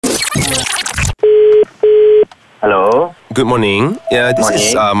Good morning. Yeah, this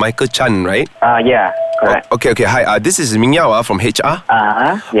is Morning. Michael Chan, right? Yeah, correct. Okay. Hi. This is Ming Yao from HR.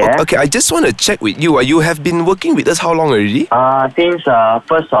 Yeah. Okay, I just want to check with you. You have been working with us how long already? Since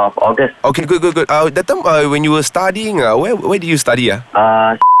 1st of August. Okay, good. That time when you were studying, where did you study?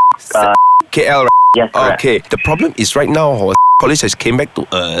 KL, right? Yes, correct. Okay. The problem is right now, our college has came back to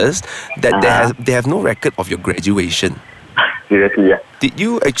us that they have no record of your graduation. Seriously, yeah. Did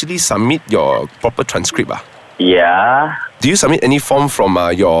you actually submit your proper transcript? Yeah. Do you submit any form from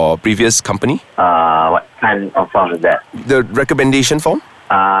your previous company? What kind of form is that? The recommendation form?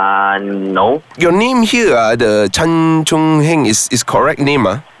 No. Your name here, the Chan Chung Heng is correct name.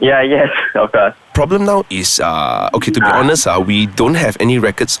 Yeah, yes, of course. Problem now is, to be honest, we don't have any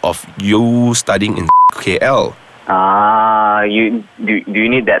records of you studying in KL. Do you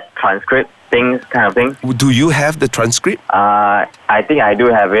need that transcript kind of thing? Do you have the transcript? I think I do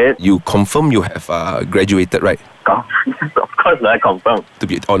have it. You confirm you have graduated, right? Of course, I confirm. To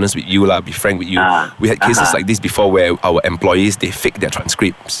be honest with you, be frank with you, we had cases like this before where our employees, they fake their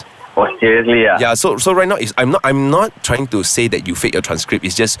transcripts. Oh, seriously, yeah. Yeah, so right now I'm not trying to say that you fake your transcript.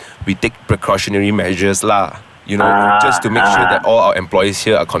 It's just we take precautionary measures lah. Just to make sure that all our employees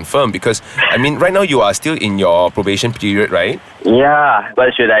here are confirmed. Because right now you are still in your probation period, right? Yeah.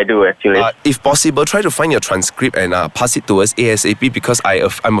 What should I do actually? If possible, try to find your transcript and pass it to us ASAP. Because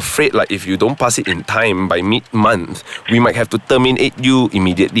I'm afraid if you don't pass it in time by mid-month, we might have to terminate you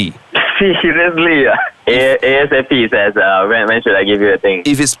immediately. Seriously, ASAP says when should I give you a thing?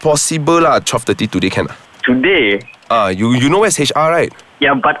 If it's possible, 12:30 today can. Today? You know where's HR, right?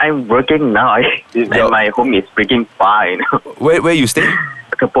 Yeah, but I'm working now. And my home is freaking far, Where you stay?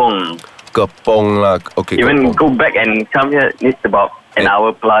 Kepong. Kepong lah. Okay. Even Kepong. go back and come here needs about an hour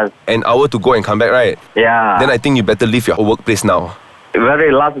plus. An hour to go and come back, right? Yeah. Then I think you better leave your workplace now.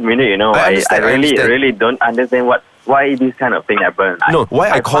 Very last minute, I understand, I I understand. really don't understand why this kind of thing happened. Why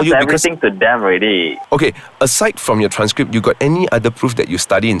I call you because everything to them already. Okay, aside from your transcript, you got any other proof that you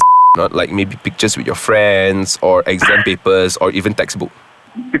study in not like maybe pictures with your friends or exam papers or even textbook?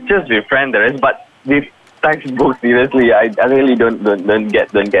 Pictures with friends, there is, but this textbook, seriously, I really don't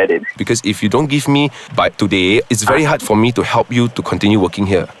get it. Because if you don't give me by today, it's very hard for me to help you to continue working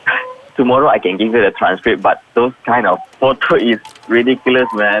here. Tomorrow I can give you the transcript, but those kind of photo is ridiculous,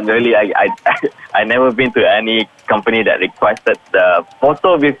 man. Really, I never been to any company that requested the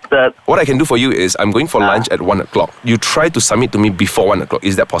photo with the... What I can do for you is I'm going for lunch at 1 o'clock. You try to submit to me before 1 o'clock.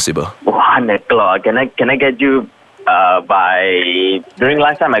 Is that possible? 1 o'clock. Can I get you by... During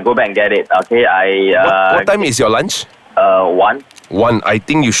lunchtime, I go back and get it, okay? What time is your lunch? 1. 1. I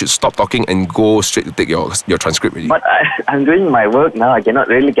think you should stop talking and go straight to take your transcript already. But I'm doing my work now. I cannot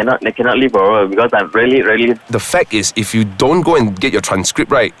leave for work because I'm really... The fact is, if you don't go and get your transcript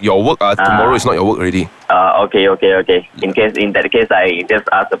right, your work tomorrow is not your work already. Okay. In that case, I just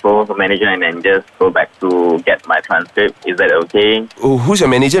ask the provost manager and then just go back to get my transcript. Is that okay? Who's your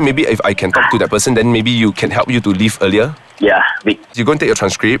manager? Maybe if I can talk to that person, then maybe you can help you to leave earlier. Yeah, Vic. You go and take your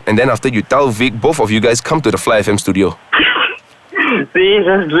transcript, and then after you tell Vic, both of you guys come to the Fly FM studio.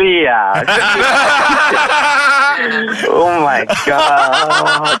 Seriously, oh my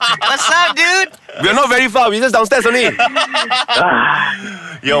god. What's up, dude? We're not very far. We're just downstairs only.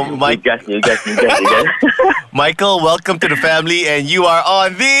 Yo, Mike. You guys. Michael, welcome to the family, and you are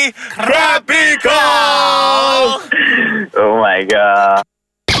on the Crappy Call. Oh my god.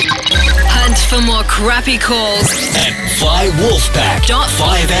 Hunt for more crappy calls at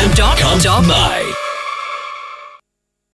flywolfpack.5m.com.